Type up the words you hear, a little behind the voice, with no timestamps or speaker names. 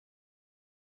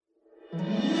You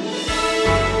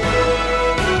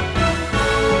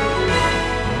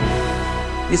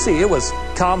see, it was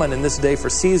common in this day for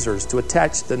Caesars to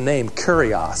attach the name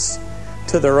Kyrios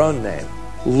to their own name,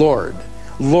 Lord.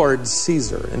 Lord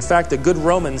Caesar. In fact, a good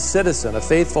Roman citizen, a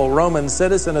faithful Roman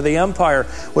citizen of the empire,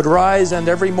 would rise and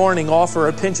every morning offer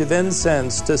a pinch of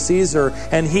incense to Caesar,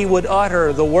 and he would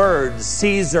utter the words,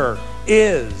 Caesar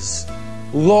is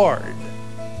Lord.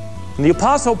 And the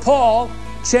Apostle Paul,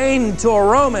 chained to a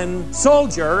Roman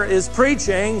soldier, is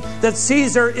preaching that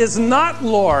Caesar is not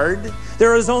Lord.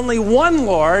 There is only one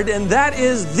Lord, and that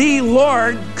is the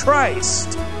Lord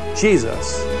Christ,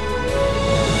 Jesus.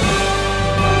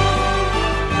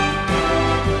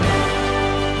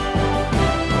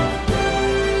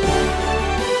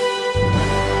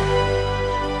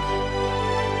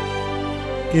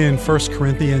 In 1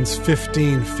 Corinthians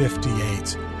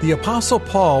 15:58, the Apostle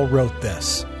Paul wrote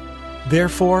this,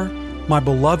 "Therefore, my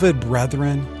beloved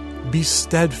brethren, be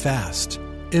steadfast,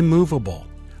 immovable,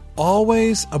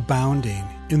 always abounding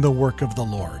in the work of the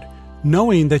Lord,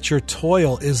 knowing that your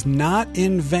toil is not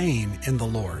in vain in the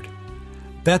Lord."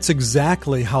 That's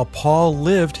exactly how Paul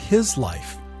lived his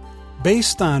life.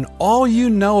 Based on all you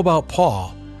know about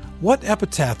Paul, what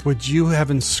epitaph would you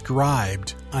have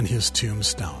inscribed on his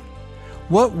tombstone?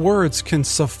 What words can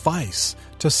suffice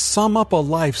to sum up a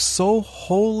life so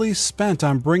wholly spent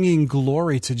on bringing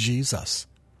glory to Jesus?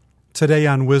 Today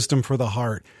on Wisdom for the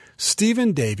Heart,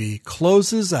 Stephen Davey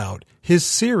closes out his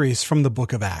series from the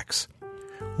book of Acts.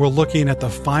 We're looking at the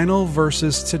final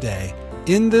verses today.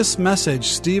 In this message,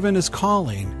 Stephen is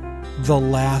calling the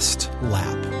last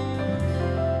lap.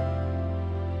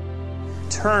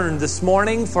 Turn this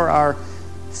morning for our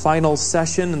final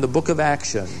session in the book of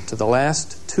Acts to the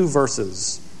last two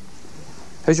verses.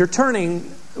 As you're turning,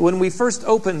 when we first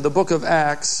opened the book of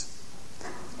Acts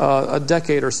a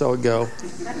decade or so ago,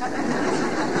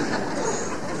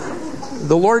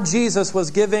 the Lord Jesus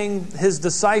was giving his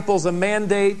disciples a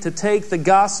mandate to take the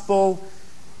gospel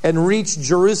and reach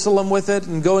Jerusalem with it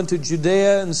and go into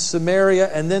Judea and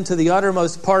Samaria and then to the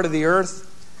uttermost part of the earth.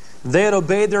 They had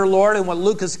obeyed their Lord, and what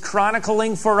Luke is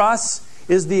chronicling for us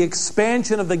is the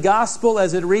expansion of the gospel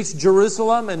as it reached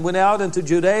Jerusalem and went out into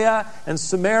Judea and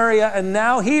Samaria. And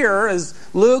now here, as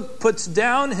Luke puts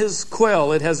down his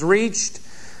quill, it has reached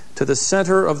to the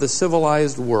center of the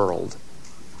civilized world.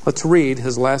 Let's read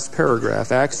his last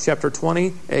paragraph, Acts chapter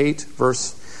 28,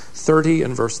 verse 30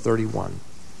 and verse 31.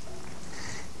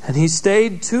 "And he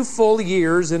stayed 2 full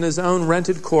years in his own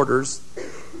rented quarters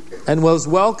and was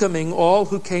welcoming all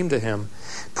who came to him,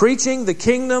 preaching the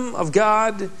kingdom of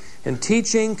God and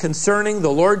teaching concerning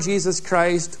the Lord Jesus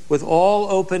Christ with all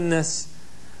openness,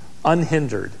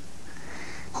 unhindered."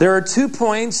 There are 2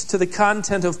 points to the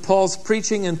content of Paul's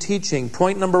preaching and teaching.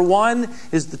 Point number 1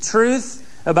 is the truth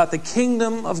about the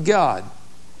kingdom of God.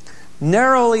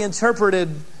 Narrowly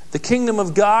interpreted, the kingdom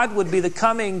of God would be the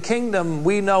coming kingdom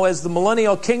we know as the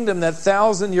millennial kingdom, that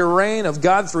 1,000-year reign of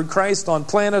God through Christ on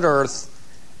planet Earth.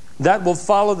 That will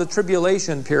follow the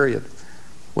tribulation period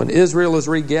when Israel is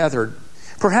regathered.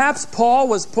 Perhaps Paul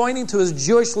was pointing to his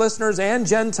Jewish listeners and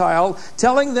Gentile,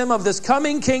 telling them of this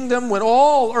coming kingdom when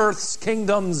all earth's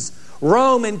kingdoms,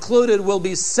 Rome included, will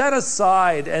be set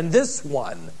aside, and this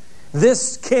one,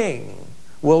 this king,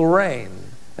 will reign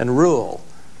and rule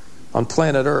on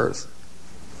planet Earth.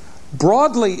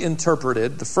 Broadly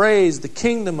interpreted, the phrase, the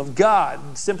kingdom of God,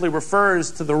 simply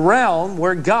refers to the realm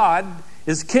where God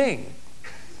is king.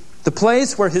 The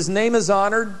place where his name is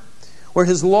honored, where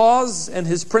his laws and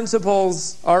his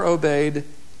principles are obeyed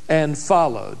and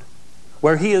followed,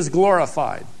 where he is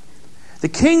glorified. The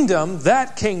kingdom,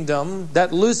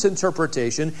 that loose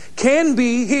interpretation, can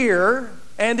be here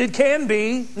and it can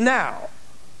be now.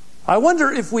 I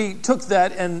wonder if we took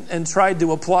that and tried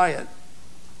to apply it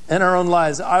in our own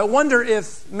lives. I wonder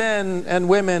if men and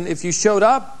women, if you showed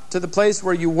up to the place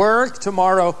where you work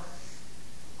tomorrow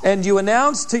and you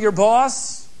announced to your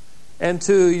boss and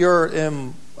to your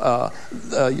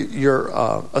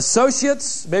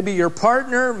associates, maybe your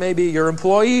partner, maybe your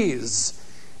employees,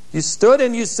 you stood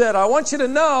and you said, "I want you to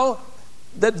know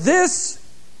that this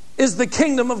is the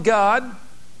kingdom of God,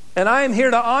 and I am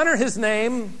here to honor his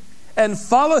name and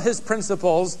follow his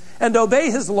principles and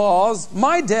obey his laws.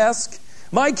 My desk,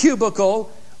 my cubicle,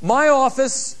 my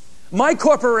office, my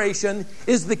corporation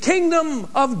is the kingdom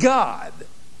of God."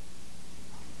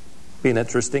 Be an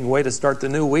interesting way to start the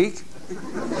new week.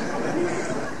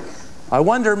 I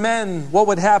wonder, men, what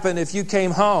would happen if you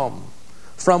came home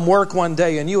from work one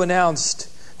day and you announced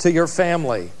to your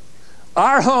family,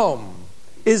 "Our home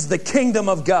is the kingdom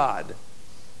of God.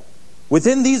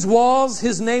 Within these walls,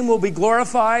 his name will be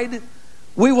glorified.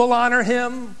 We will honor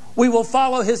him. We will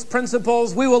follow his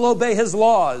principles. We will obey his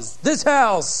laws. This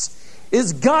house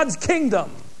is God's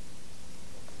kingdom.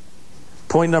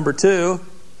 Point number 2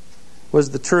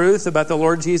 was the truth about the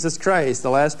Lord Jesus Christ. The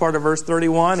last part of verse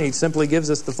 31, he simply gives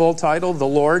us the full title, the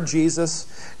Lord Jesus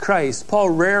Christ. Paul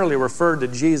rarely referred to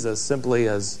Jesus simply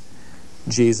as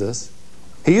Jesus.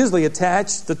 He usually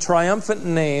attached the triumphant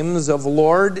names of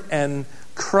Lord and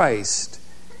Christ.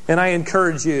 And I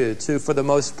encourage you to, for the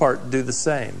most part, do the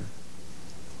same.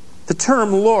 The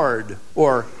term Lord,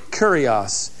 or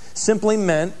Kyrios, simply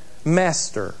meant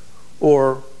master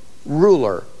or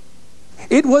ruler.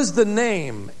 It was the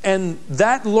name and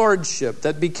that lordship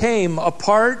that became a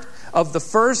part of the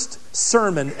first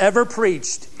sermon ever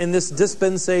preached in this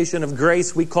dispensation of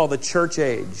grace we call the church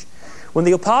age. When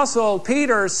the Apostle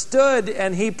Peter stood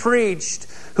and he preached,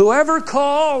 "Whoever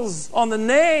calls on the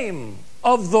name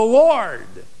of the Lord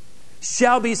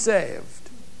shall be saved,"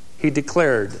 he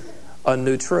declared a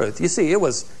new truth. You see, it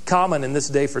was common in this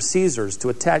day for Caesars to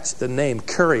attach the name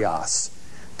Kyrios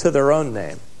to their own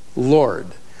name,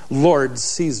 Lord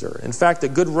Caesar. In fact, a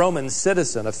good Roman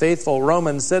citizen, a faithful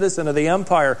Roman citizen of the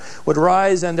empire, would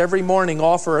rise and every morning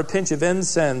offer a pinch of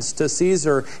incense to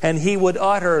Caesar, and he would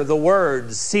utter the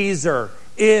words, "Caesar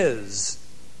is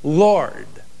Lord."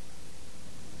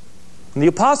 And the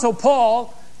Apostle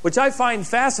Paul, which I find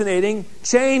fascinating,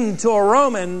 chained to a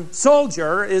Roman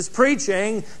soldier, is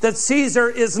preaching that Caesar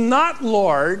is not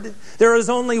Lord. There is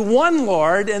only one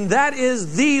Lord, and that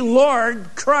is the Lord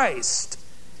Christ,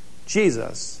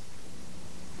 Jesus.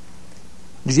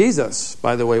 Jesus,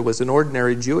 by the way, was an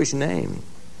ordinary Jewish name,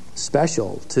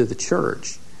 special to the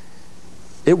church.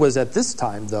 It was at this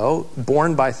time, though,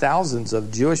 borne by thousands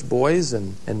of Jewish boys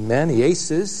and men,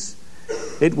 Jesus.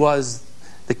 It was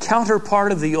the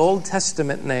counterpart of the Old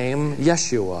Testament name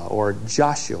Yeshua or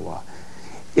Joshua.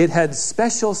 It had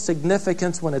special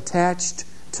significance when attached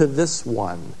to this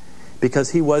one, because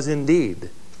he was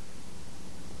indeed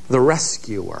the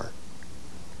rescuer,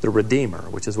 the Redeemer,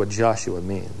 which is what Joshua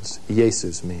means,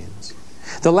 Jesus means.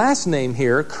 The last name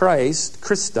here, Christ,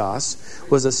 Christos,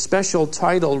 was a special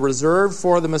title reserved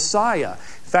for the Messiah.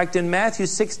 In fact, in Matthew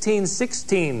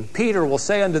 16:16, Peter will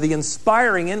say under the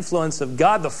inspiring influence of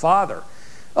God the Father,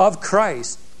 of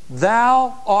Christ,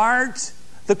 "Thou art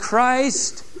the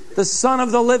Christ, the Son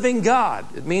of the living God."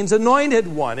 It means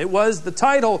anointed one. It was the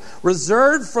title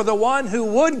reserved for the one who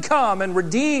would come and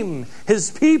redeem his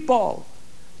people.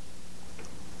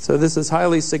 So this is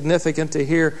highly significant to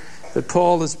hear that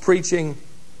Paul is preaching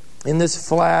in this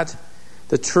flat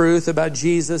the truth about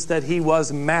Jesus, that he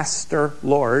was Master,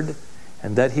 Lord,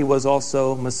 and that he was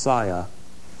also Messiah,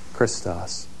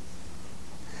 Christos.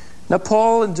 Now,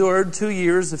 Paul endured 2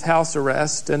 years of house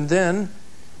arrest and then,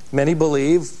 many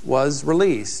believe, was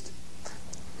released.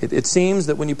 It seems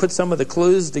that when you put some of the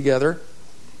clues together,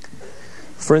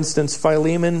 for instance,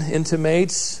 Philemon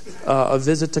intimates a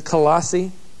visit to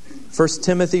Colossae. 1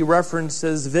 Timothy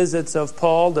references visits of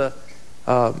Paul to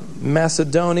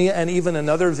Macedonia, and even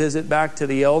another visit back to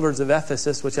the elders of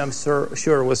Ephesus, which I'm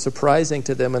sure was surprising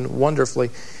to them and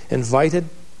wonderfully invited.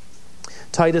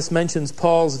 Titus mentions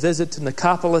Paul's visit to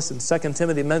Nicopolis, and 2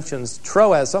 Timothy mentions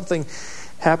Troas. Something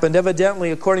happened.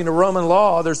 Evidently, according to Roman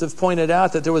law, others have pointed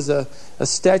out that there was a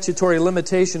statutory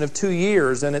limitation of 2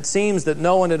 years, and it seems that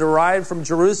no one had arrived from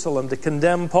Jerusalem to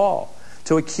condemn Paul,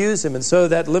 to accuse him. And so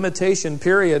that limitation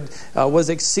period was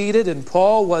exceeded, and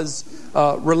Paul was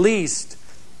released.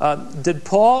 Did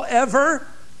Paul ever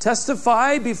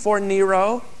testify before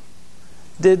Nero?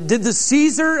 Did the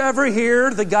Caesar ever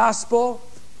hear the gospel?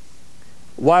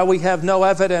 While we have no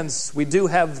evidence, we do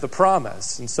have the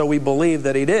promise, and so we believe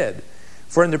that he did.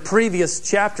 For in the previous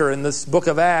chapter in this book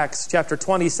of Acts, chapter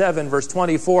 27, verse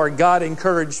 24, God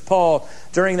encouraged Paul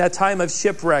during that time of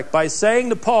shipwreck by saying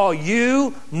to Paul,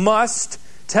 "You must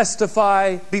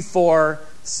testify before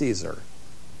Caesar."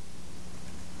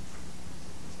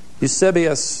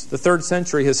 Eusebius, the 3rd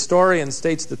century historian,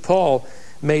 states that Paul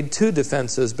made 2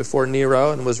 defenses before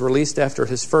Nero and was released after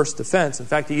his first defense. In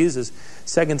fact, he uses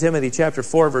 2 Timothy chapter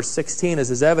 4, verse 16 as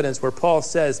his evidence, where Paul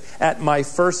says, "At my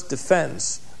first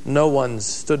defense, no one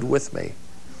stood with me.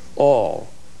 All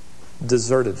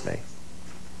deserted me."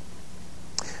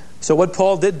 So what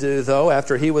Paul did do, though,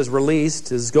 after he was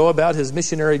released, is go about his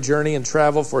missionary journey and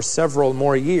travel for several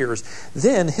more years.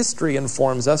 Then history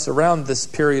informs us around this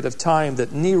period of time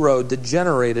that Nero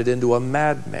degenerated into a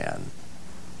madman.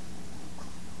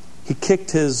 He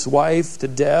kicked his wife to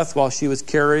death while she was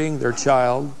carrying their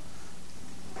child.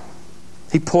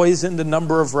 He poisoned a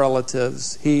number of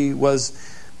relatives. He was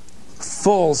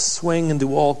full swing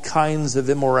into all kinds of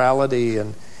immorality,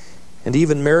 and and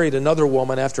even married another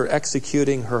woman after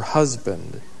executing her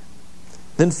husband.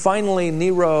 Then finally,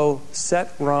 Nero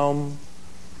set Rome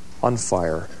on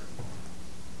fire.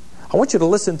 I want you to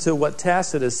listen to what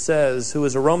Tacitus says, who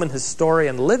is a Roman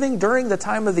historian living during the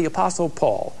time of the Apostle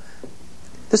Paul.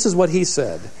 This is what he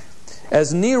said.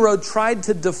 As Nero tried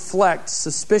to deflect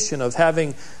suspicion of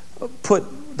having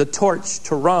put the torch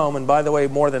to Rome, and by the way,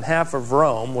 more than half of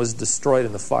Rome was destroyed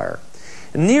in the fire,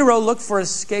 Nero looked for a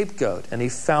scapegoat, and he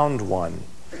found one.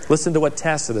 Listen to what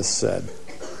Tacitus said.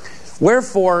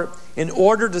 Wherefore, in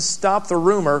order to stop the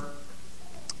rumor,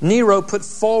 Nero put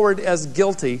forward as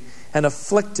guilty and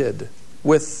afflicted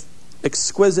with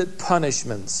exquisite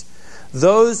punishments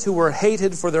those who were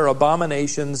hated for their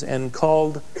abominations and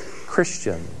called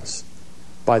Christians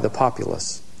by the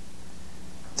populace.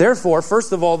 Therefore,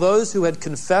 first of all, those who had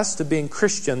confessed to being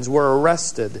Christians were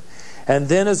arrested, and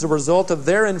then as a result of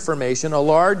their information, a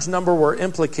large number were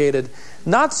implicated,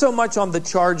 not so much on the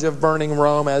charge of burning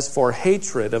Rome as for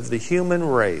hatred of the human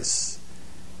race.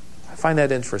 I find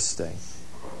that interesting.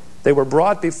 They were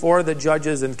brought before the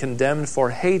judges and condemned for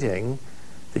hating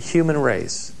the human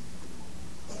race.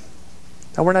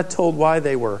 Now, we're not told why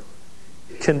they were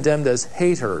condemned as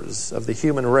haters of the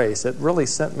human race. It really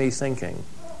sent me thinking.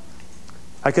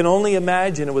 I can only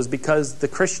imagine it was because the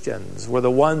Christians were the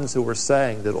ones who were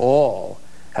saying that all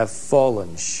have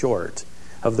fallen short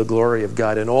of the glory of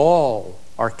God, and all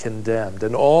are condemned,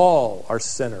 and all are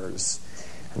sinners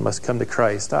and must come to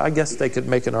Christ. I guess they could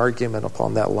make an argument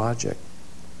upon that logic.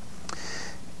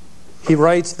 He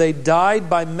writes, they died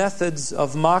by methods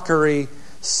of mockery.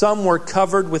 Some were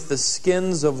covered with the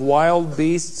skins of wild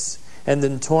beasts and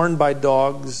then torn by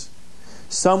dogs.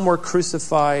 Some were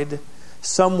crucified.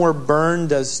 Some were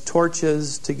burned as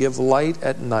torches to give light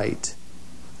at night.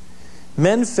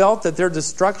 Men felt that their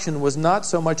destruction was not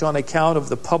so much on account of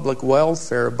the public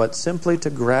welfare, but simply to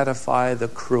gratify the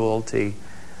cruelty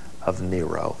of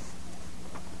Nero.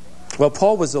 Well,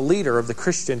 Paul was a leader of the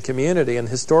Christian community, and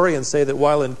historians say that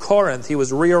while in Corinth, he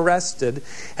was rearrested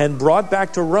and brought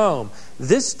back to Rome.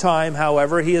 This time,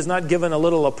 however, he is not given a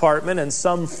little apartment and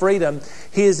some freedom.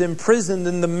 He is imprisoned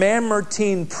in the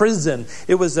Mamertine prison.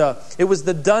 It was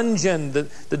the dungeon,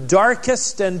 the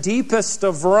darkest and deepest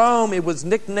of Rome. It was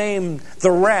nicknamed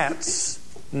the Rat's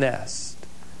Nest.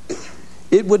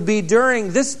 It would be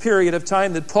during this period of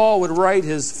time that Paul would write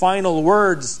his final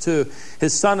words to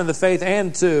his son in the faith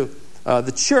and to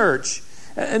the church.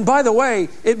 And by the way,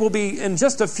 it will be in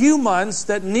just a few months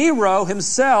that Nero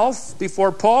himself,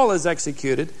 before Paul is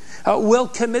executed, will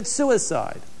commit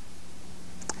suicide.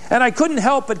 And I couldn't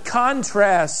help but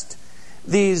contrast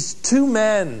these two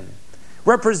men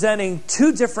representing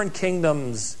two different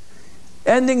kingdoms,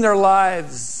 ending their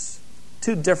lives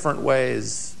two different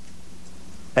ways,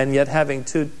 and yet having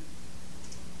two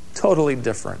totally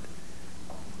different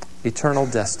eternal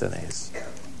destinies.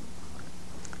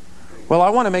 Well, I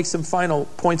want to make some final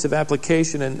points of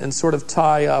application and sort of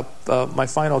tie up my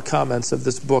final comments of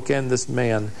this book and this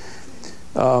man.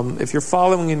 If you're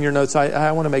following in your notes,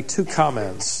 I want to make two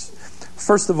comments.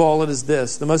 First of all, it is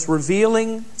this. The most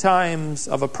revealing times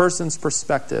of a person's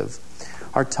perspective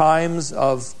are times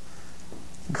of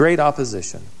great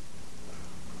opposition.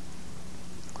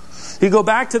 You go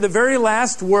back to the very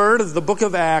last word of the book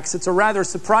of Acts. It's a rather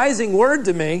surprising word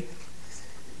to me.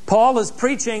 Paul is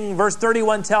preaching, verse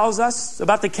 31 tells us,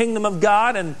 about the kingdom of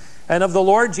God and of the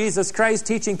Lord Jesus Christ,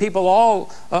 teaching people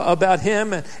all about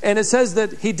Him. And it says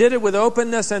that he did it with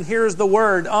openness, and here's the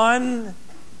word,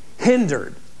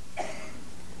 unhindered.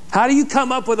 How do you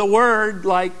come up with a word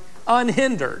like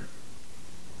unhindered?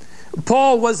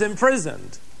 Paul was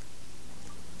imprisoned.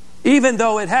 Even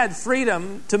though it had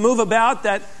freedom to move about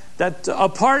that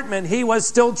apartment, he was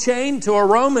still chained to a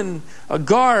Roman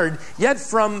guard. Yet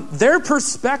from their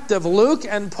perspective, Luke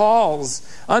and Paul's,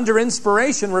 under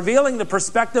inspiration, revealing the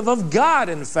perspective of God,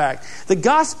 in fact, the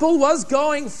gospel was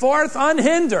going forth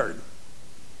unhindered.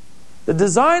 The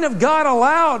design of God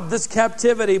allowed this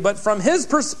captivity, but from his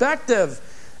perspective,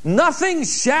 nothing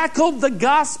shackled the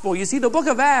gospel. You see, the book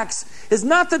of Acts is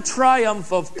not the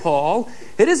triumph of Paul.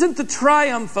 It isn't the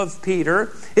triumph of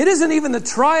Peter. It isn't even the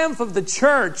triumph of the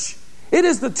church. It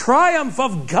is the triumph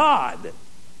of God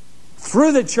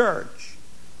through the church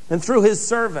and through His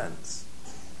servants.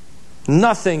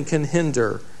 Nothing can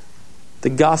hinder the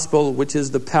gospel, which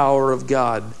is the power of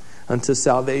God unto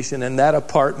salvation. And that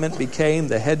apartment became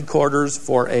the headquarters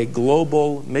for a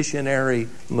global missionary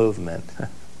movement.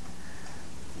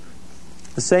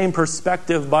 The same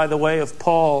perspective, by the way, of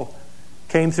Paul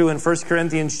came through in 1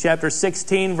 Corinthians chapter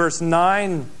 16, verse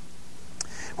 9,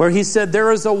 where he said,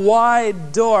 there is a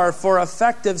wide door for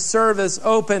effective service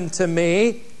open to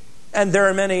me. and there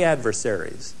are many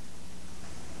adversaries.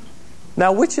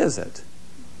 Now, which is it?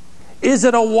 Is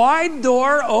it a wide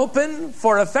door open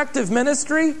for effective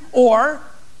ministry or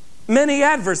many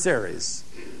adversaries?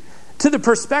 To the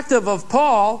perspective of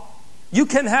Paul, you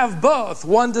can have both.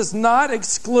 One does not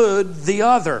exclude the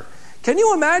other. Can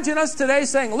you imagine us today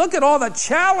saying, look at all the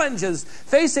challenges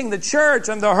facing the church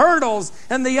and the hurdles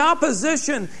and the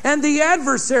opposition and the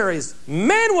adversaries.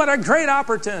 Man, what a great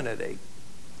opportunity.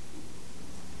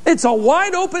 It's a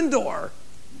wide open door.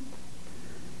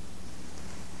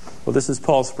 Well, this is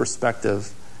Paul's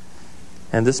perspective.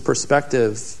 And this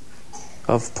perspective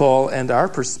of Paul and our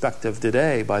perspective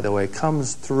today, by the way,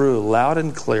 comes through loud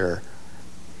and clear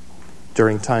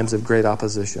during times of great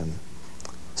opposition.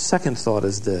 Second thought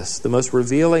is this: the most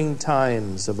revealing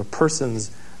times of a person's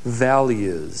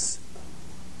values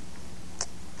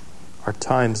are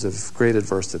times of great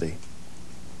adversity.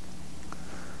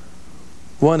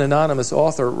 One anonymous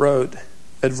author wrote,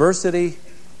 "Adversity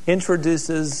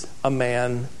introduces a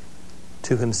man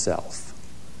to himself."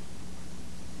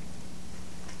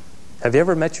 Have you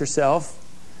ever met yourself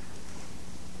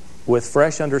with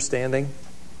fresh understanding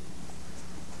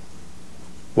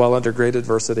while under great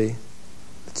adversity?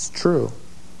 It's true.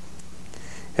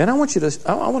 And I want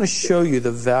to show you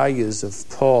the values of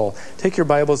Paul. Take your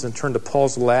Bibles and turn to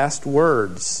Paul's last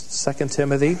words, 2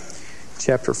 Timothy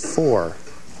chapter 4.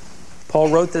 Paul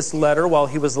wrote this letter while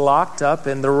he was locked up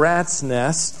in the rat's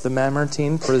nest, the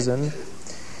Mamertine prison.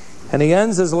 And he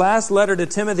ends his last letter to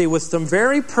Timothy with some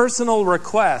very personal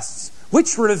requests,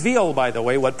 which reveal, by the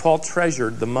way, what Paul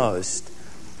treasured the most.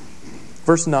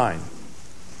 Verse 9.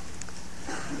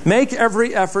 "Make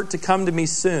every effort to come to me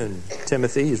soon,"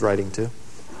 Timothy, he's writing to.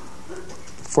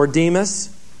 "For Demas,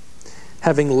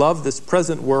 having loved this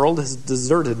present world, has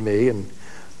deserted me and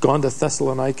gone to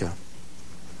Thessalonica.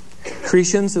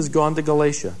 Crescens has gone to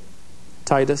Galatia,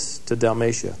 Titus to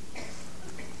Dalmatia.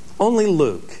 Only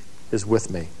Luke is with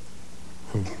me.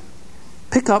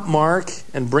 Pick up Mark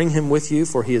and bring him with you,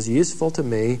 for he is useful to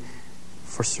me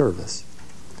for service."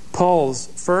 Paul's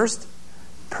first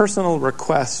personal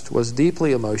request was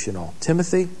deeply emotional.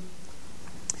 "Timothy,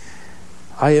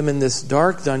 I am in this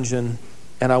dark dungeon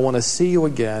and I want to see you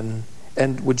again.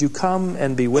 And would you come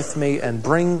and be with me and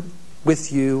bring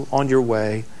with you on your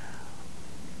way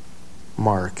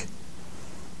Mark?"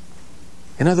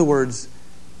 In other words,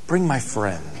 bring my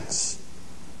friends.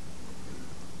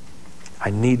 I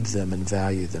need them and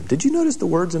value them. Did you notice the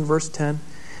words in verse 10?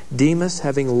 "Demas,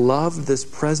 having loved this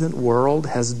present world,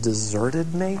 has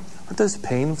deserted me." Aren't those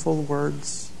painful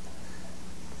words?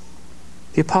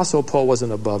 The Apostle Paul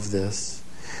wasn't above this.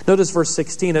 Notice verse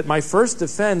 16. "At my first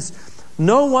defense,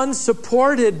 no one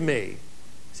supported me."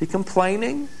 Is he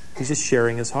complaining? He's just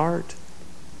sharing his heart.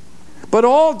 "But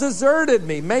all deserted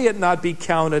me. May it not be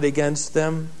counted against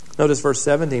them." Notice verse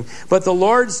 17. "But the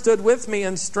Lord stood with me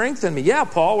and strengthened me." Yeah,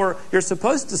 Paul, you're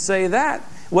supposed to say that.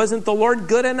 Wasn't the Lord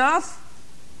good enough?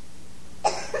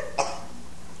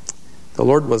 The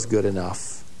Lord was good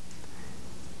enough.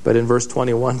 But in verse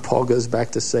 21, Paul goes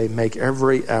back to say, "Make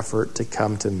every effort to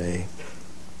come to me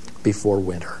before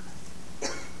winter."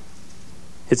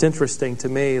 It's interesting to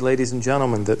me, ladies and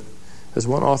gentlemen, that as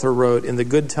one author wrote, in the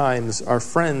good times, our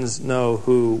friends know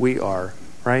who we are,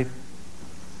 right?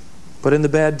 But in the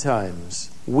bad times,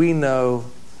 we know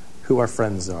who our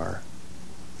friends are.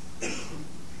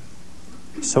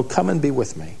 So come and be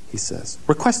with me, he says.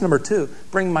 Request number 2,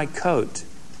 bring my coat.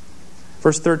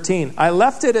 Verse 13, "I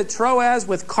left it at Troas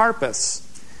with Carpus."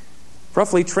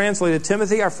 Roughly translated,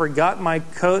 "Timothy, I forgot my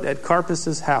coat at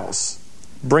Carpus's house.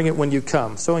 Bring it when you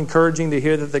come." So encouraging to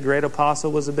hear that the great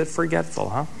apostle was a bit forgetful,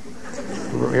 huh?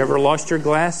 You ever lost your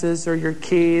glasses or your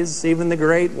keys? Even the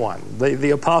great one,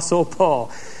 the Apostle Paul,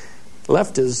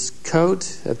 left his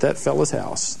coat at that fellow's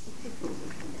house.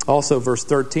 Also, verse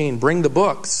 13, "Bring the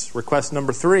books." Request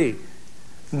number 3.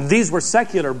 These were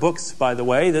secular books, by the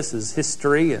way. This is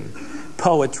history and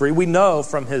poetry. We know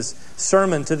from his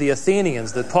sermon to the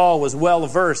Athenians that Paul was well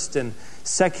versed in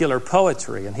secular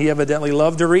poetry, and he evidently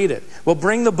loved to read it. Well,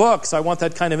 bring the books. I want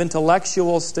that kind of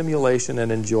intellectual stimulation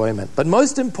and enjoyment. But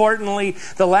most importantly,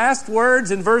 the last words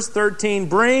in verse 13,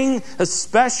 "Bring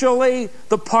especially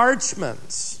the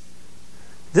parchments."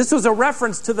 This was a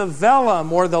reference to the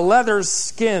vellum, or the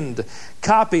leather-skinned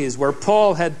copies where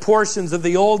Paul had portions of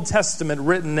the Old Testament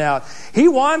written out. He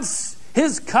wants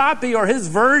his copy or his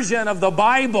version of the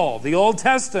Bible, the Old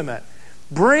Testament.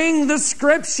 Bring the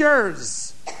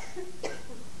Scriptures.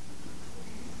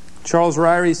 Charles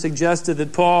Ryrie suggested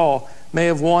that Paul may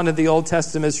have wanted the Old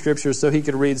Testament Scriptures so he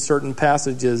could read certain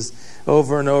passages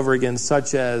over and over again,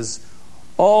 such as,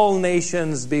 "All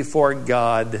nations before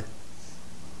God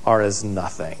are as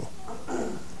nothing."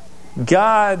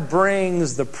 God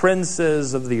brings the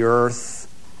princes of the earth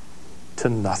to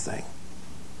nothing.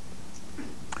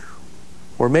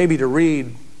 Or maybe to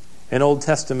read an Old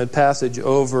Testament passage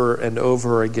over and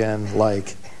over again,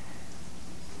 like,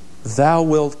 Thou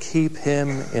wilt keep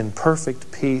him in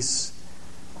perfect peace,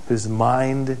 whose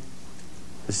mind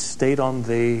is stayed on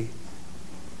thee,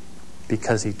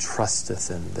 because he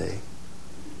trusteth in thee.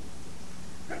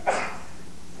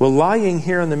 Well, lying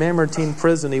here in the Mamertine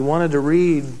prison, he wanted to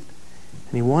read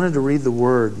the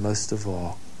Word most of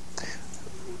all.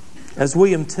 As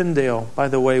William Tyndale, by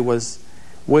the way, was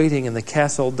waiting in the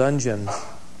castle dungeon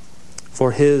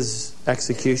for his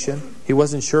execution, he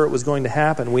wasn't sure it was going to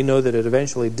happen. We know that it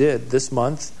eventually did this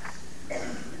month,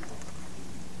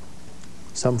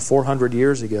 some 400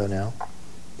 years ago now.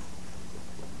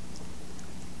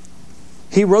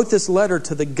 He wrote this letter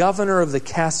to the governor of the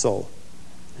castle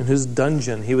in whose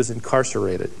dungeon he was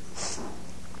incarcerated.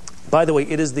 By the way,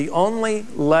 it is the only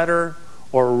letter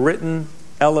or written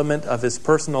element of his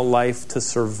personal life to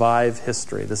survive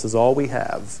history. This is all we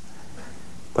have.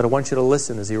 But I want you to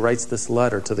listen as he writes this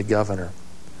letter to the governor.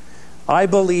 I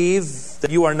believe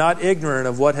that you are not ignorant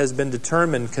of what has been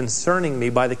determined concerning me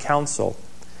by the council.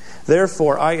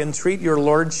 Therefore, I entreat your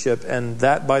lordship, and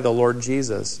that by the Lord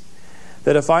Jesus,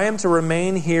 that if I am to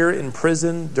remain here in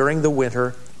prison during the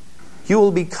winter, you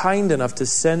will be kind enough to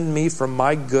send me from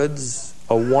my goods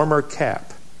a warmer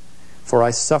cap, for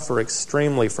I suffer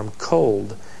extremely from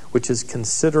cold, which is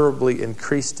considerably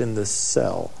increased in this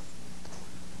cell.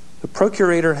 The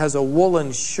procurator has a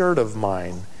woolen shirt of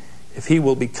mine, if he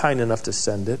will be kind enough to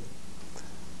send it.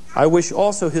 I wish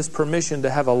also his permission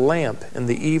to have a lamp in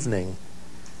the evening,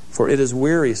 for it is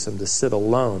wearisome to sit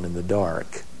alone in the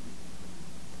dark.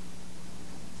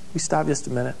 We stop just a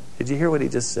minute. Did you hear what he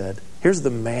just said? Here's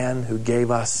the man who gave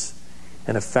us,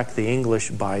 in effect, the English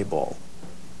Bible.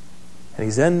 And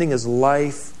he's ending his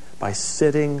life by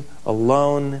sitting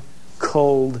alone,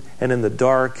 cold, and in the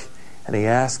dark. And he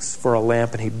asks for a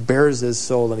lamp, and he bares his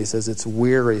soul, and he says, it's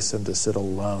wearisome to sit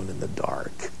alone in the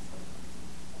dark.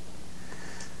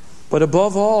 But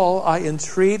above all, I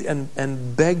entreat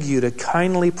and beg you to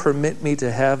kindly permit me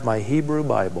to have my Hebrew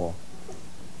Bible,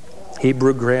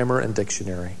 Hebrew grammar and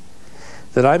dictionary,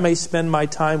 that I may spend my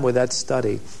time with that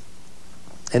study.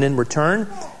 And in return,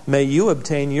 may you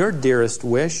obtain your dearest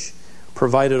wish,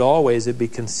 provided always it be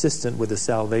consistent with the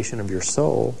salvation of your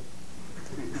soul.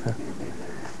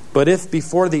 But if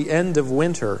before the end of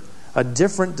winter a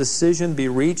different decision be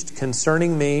reached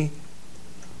concerning me,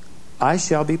 I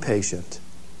shall be patient,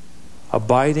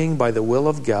 abiding by the will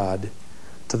of God,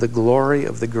 to the glory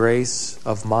of the grace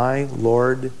of my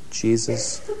Lord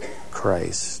Jesus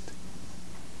Christ.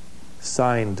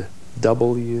 Signed,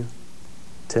 W.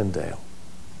 Tyndale.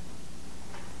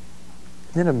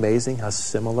 Isn't it amazing how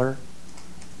similar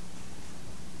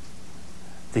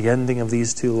the ending of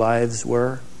these two lives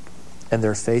were and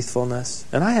their faithfulness?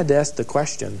 And I had to ask the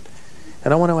question,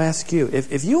 and I want to ask you,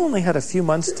 if you only had a few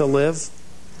months to live,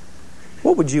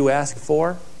 what would you ask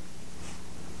for?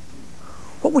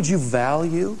 What would you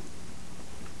value?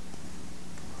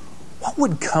 What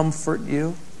would comfort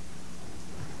you?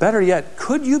 Better yet,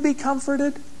 could you be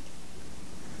comforted?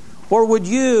 Or would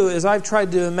you, as I've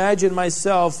tried to imagine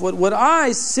myself, would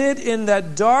I sit in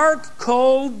that dark,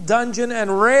 cold dungeon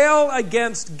and rail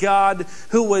against God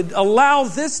who would allow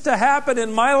this to happen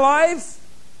in my life?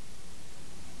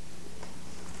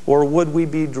 Or would we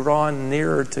be drawn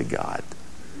nearer to God?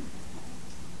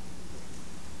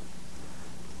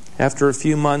 After a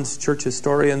few months, church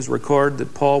historians record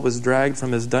that Paul was dragged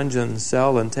from his dungeon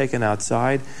cell and taken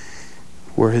outside.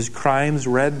 Were his crimes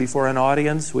read before an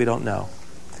audience? We don't know.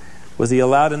 Was he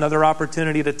allowed another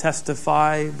opportunity to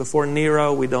testify before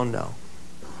Nero? We don't know.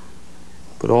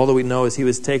 But all that we know is he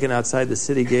was taken outside the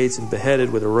city gates and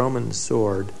beheaded with a Roman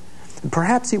sword. And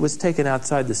perhaps he was taken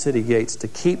outside the city gates to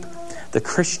keep the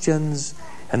Christians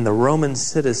and the Roman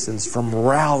citizens from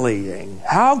rallying.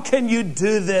 How can you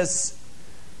do this?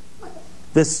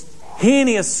 This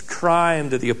heinous crime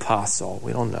to the apostle?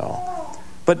 We don't know.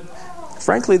 But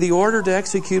frankly, the order to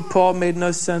execute Paul made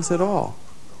no sense at all.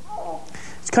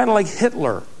 It's kind of like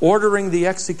Hitler ordering the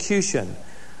execution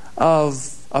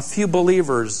of a few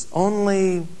believers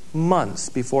only months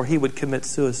before he would commit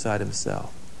suicide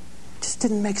himself. It just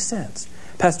didn't make sense.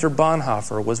 Pastor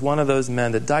Bonhoeffer was one of those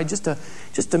men that died just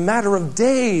a matter of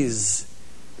days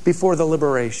before the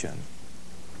liberation.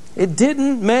 It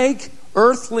didn't make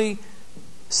earthly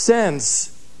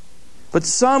sense. But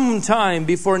sometime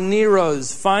before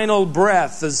Nero's final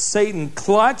breath, as Satan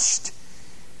clutched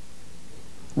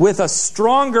with a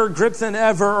stronger grip than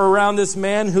ever around this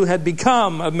man who had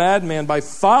become a madman by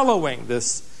following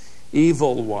this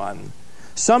evil one.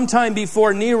 Sometime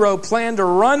before Nero planned to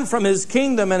run from his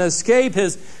kingdom and escape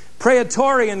his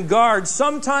Praetorian Guard,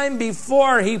 sometime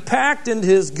before he packed into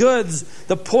his goods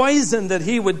the poison that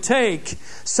he would take,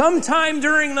 sometime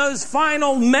during those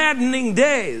final maddening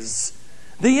days,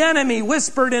 the enemy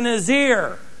whispered in his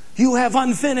ear, "You have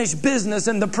unfinished business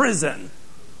in the prison.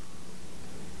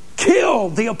 Kill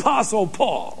the Apostle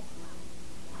Paul."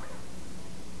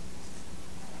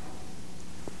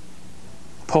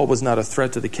 Paul was not a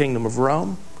threat to the kingdom of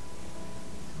Rome.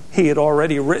 He had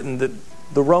already written that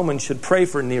the Romans should pray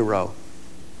for Nero.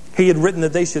 He had written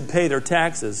that they should pay their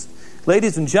taxes.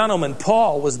 Ladies and gentlemen,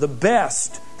 Paul was the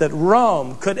best that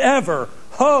Rome could ever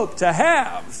hope to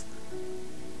have.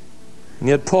 And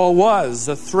yet Paul was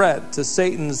a threat to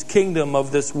Satan's kingdom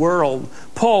of this world.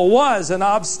 Paul was an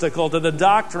obstacle to the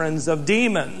doctrines of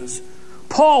demons.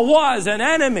 Paul was an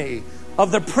enemy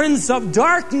of the Prince of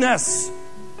Darkness.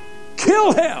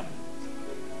 Kill him!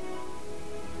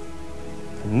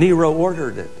 And Nero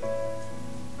ordered it.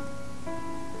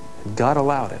 And God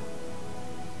allowed it.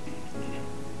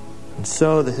 And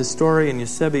so the historian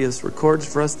Eusebius records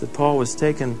for us that Paul was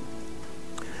taken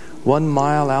 1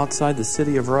 mile outside the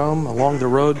city of Rome, along the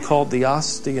road called the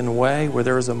Ostian Way, where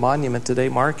there is a monument today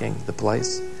marking the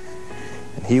place.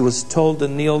 And he was told to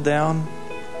kneel down.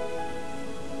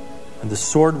 And the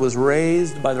sword was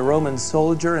raised by the Roman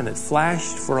soldier, and it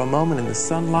flashed for a moment in the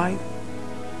sunlight.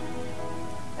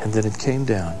 And then it came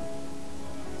down.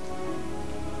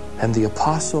 And the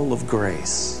apostle of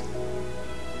grace,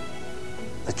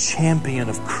 the champion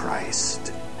of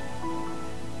Christ,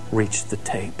 reached the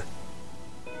tape.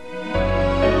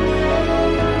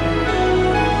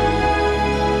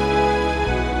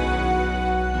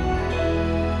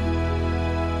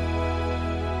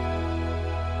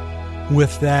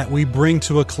 With that, we bring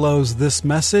to a close this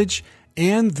message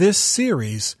and this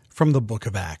series from the book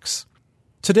of Acts.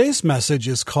 Today's message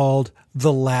is called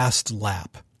The Last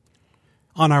Lap.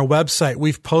 On our website,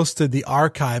 we've posted the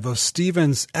archive of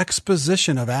Stephen's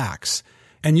exposition of Acts,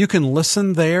 and you can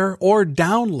listen there or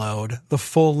download the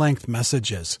full-length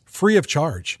messages, free of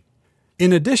charge.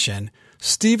 In addition,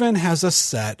 Stephen has a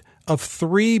set of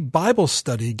 3 Bible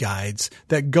study guides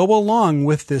that go along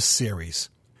with this series.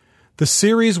 The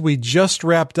series we just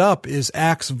wrapped up is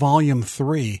Acts Volume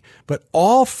 3, but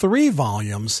all 3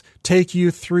 volumes take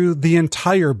you through the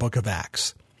entire book of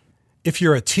Acts. If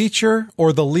you're a teacher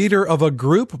or the leader of a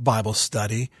group Bible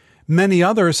study, many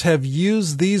others have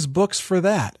used these books for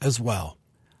that as well.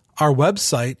 Our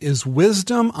website is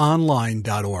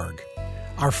wisdomonline.org.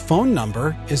 Our phone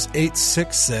number is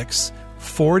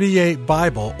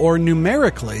 866-48-BIBLE, or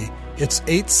numerically, it's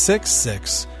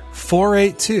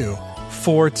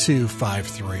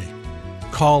 866-482-4253.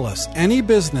 Call us any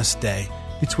business day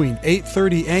between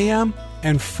 8:30 a.m.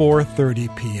 and 4:30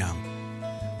 p.m.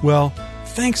 Well,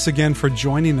 thanks again for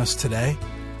joining us today.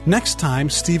 Next time,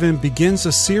 Stephen begins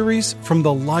a series from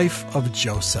the life of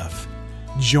Joseph.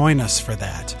 Join us for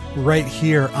that, right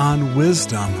here on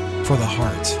Wisdom for the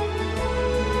Heart.